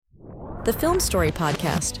the Film Story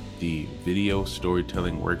Podcast, the Video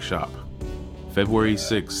Storytelling Workshop. February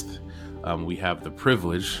 6th, we have the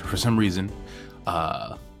privilege, for some reason,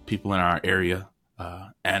 people in our area,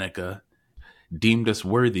 Annika, deemed us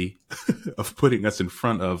worthy of putting us in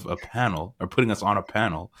front of a panel, or putting us on a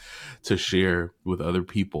panel to share with other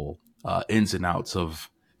people ins and outs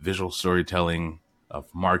of visual storytelling, of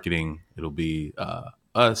marketing. It'll be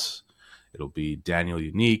us, it'll be Daniel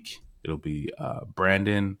Unique, it'll be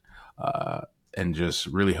Brandon, and just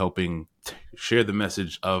really helping share the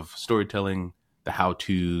message of storytelling, the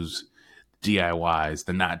how-tos, DIYs,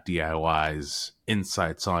 the not DIYs,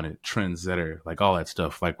 insights on it, trends that are like all that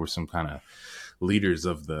stuff. Like we're some kind of leaders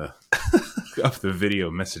of the of the video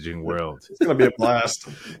messaging world. It's gonna be a blast.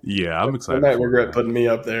 Yeah, I'm excited. I might regret putting me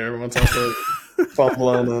up there once I start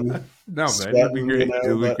fumbling and no, man, it'll be great.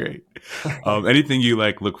 It'll be great. Anything you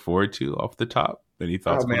like look forward to off the top? Any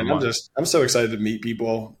thoughts? Oh man, I'm so excited to meet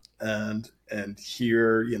people and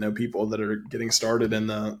hear, people that are getting started in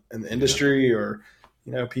the industry, or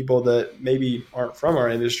people that maybe aren't from our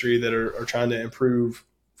industry that are trying to improve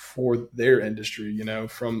for their industry,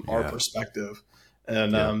 from our perspective.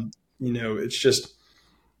 And it's just,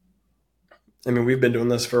 we've been doing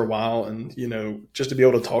this for a while, and just to be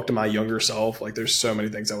able to talk to my younger self, like there's so many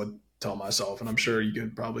things I would tell myself, and I'm sure you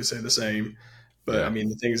could probably say the same. But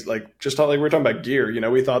the things like we're talking about gear,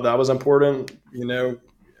 we thought that was important,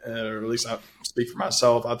 or at least I speak for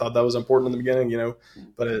myself. I thought that was important in the beginning,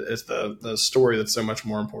 but it's the story that's so much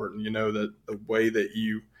more important, that the way that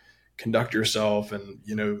you conduct yourself and,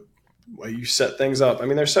 the way you set things up.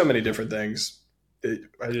 There's so many different things.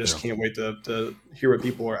 I just can't wait to hear what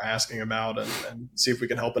people are asking about and see if we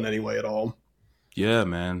can help in any way at all. Yeah,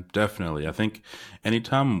 man, definitely. I think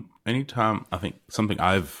anytime, I think something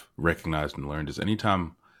I've recognized and learned is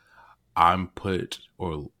anytime I'm put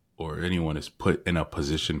or anyone is put in a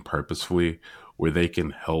position purposefully where they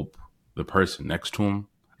can help the person next to them,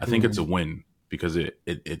 I think it's a win, because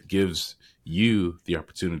it gives you the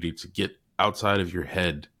opportunity to get outside of your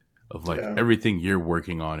head of everything you're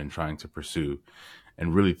working on and trying to pursue,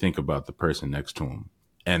 and really think about the person next to them,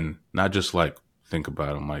 and not just think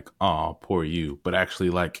about them like, oh, poor you, but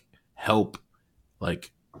actually help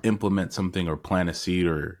implement something or plant a seed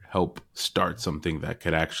or help start something that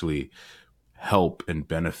could actually help and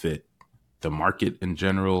benefit the market in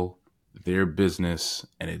general, their business,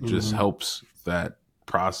 and it just helps that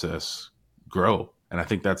process grow. And I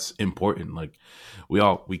think that's important.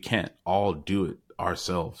 We can't all do it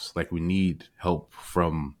ourselves. We need help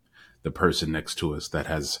from the person next to us that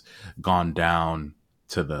has gone down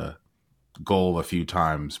to the goal a few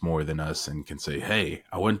times more than us and can say, hey,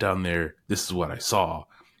 I went down there, this is what I saw.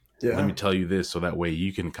 Let me tell you this, so that way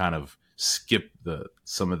you can kind of skip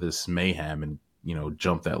some of this mayhem and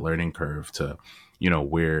jump that learning curve to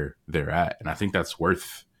where they're at. And I think that's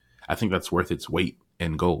worth its weight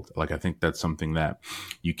in gold. I think that's something that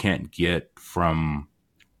you can't get from.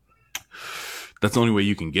 That's the only way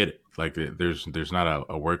you can get it. There's not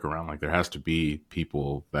a workaround. There has to be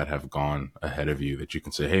people that have gone ahead of you that you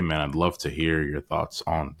can say, hey man, I'd love to hear your thoughts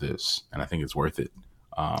on this, and I think it's worth it.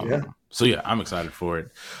 So yeah, I'm excited for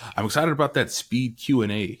it. I'm excited about that speed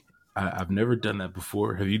Q&A. I've never done that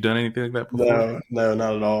before. Have you done anything like that before? No,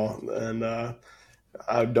 not at all. And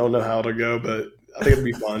I don't know how it'll go, but I think it'll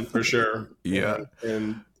be fun for sure. Yeah.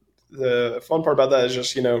 And the fun part about that is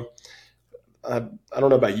just, I don't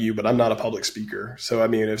know about you, but I'm not a public speaker. So,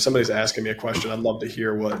 if somebody's asking me a question, I'd love to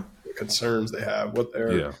hear what concerns they have, what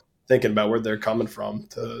they're thinking about, where they're coming from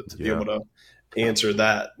to be able to answer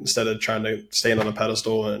that, instead of trying to stand on a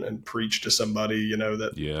pedestal and preach to somebody,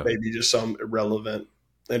 that maybe just some irrelevant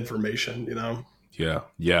information,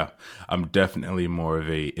 Yeah. I'm definitely more of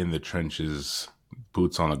a in the trenches,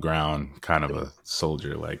 boots on the ground kind of a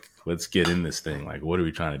soldier. Let's get in this thing. What are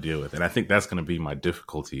we trying to deal with? And I think that's going to be my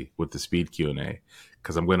difficulty with the speed Q&A,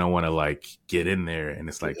 because I'm going to want to get in there, and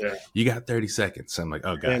it's you got 30 seconds. I'm like,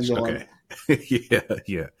 oh gosh, okay.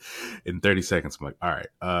 yeah. In 30 seconds, I'm like, all right,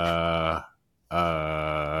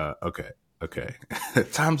 okay.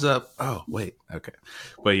 Time's up. Oh, wait. Okay.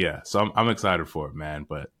 But yeah, so I'm excited for it, man.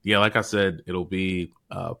 But yeah, like I said, it'll be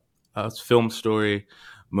a film story,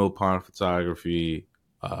 Millpond photography,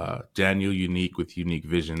 Daniel Unique with Unique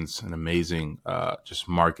Visions, an amazing just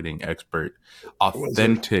marketing expert,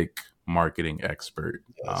 authentic marketing expert.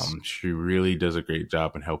 Yes. She really does a great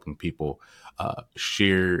job in helping people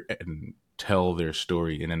share and tell their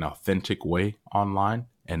story in an authentic way online,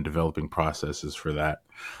 and developing processes for that.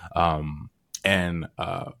 And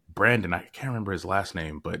Brandon, I can't remember his last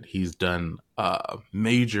name, but he's done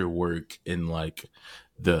major work in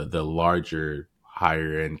the larger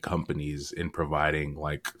higher end companies in providing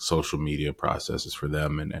like social media processes for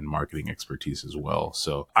them and marketing expertise as well.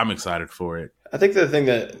 So I'm excited for it. I think the thing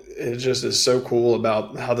that is so cool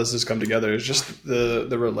about how this has come together is just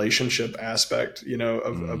the relationship aspect,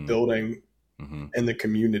 of building Mm-hmm. in the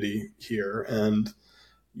community here, and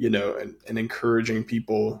and encouraging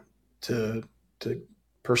people to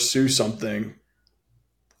pursue something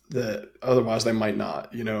that otherwise they might not.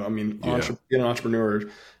 I mean, Yeah. being an entrepreneur,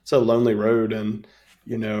 it's a lonely road, and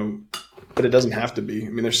but it doesn't have to be. I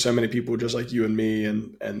mean, there's so many people just like you and me,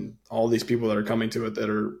 and all these people that are coming to it that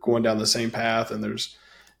are going down the same path, and there's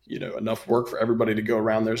enough work for everybody to go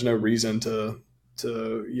around. There's no reason to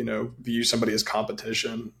view somebody as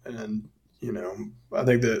competition, and I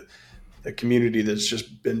think that the community that's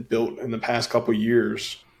just been built in the past couple of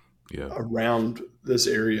years Yeah. around this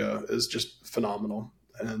area is just phenomenal.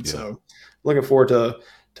 And Yeah. so looking forward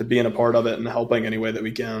to being a part of it and helping any way that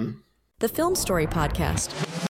we can. The Film Story Podcast.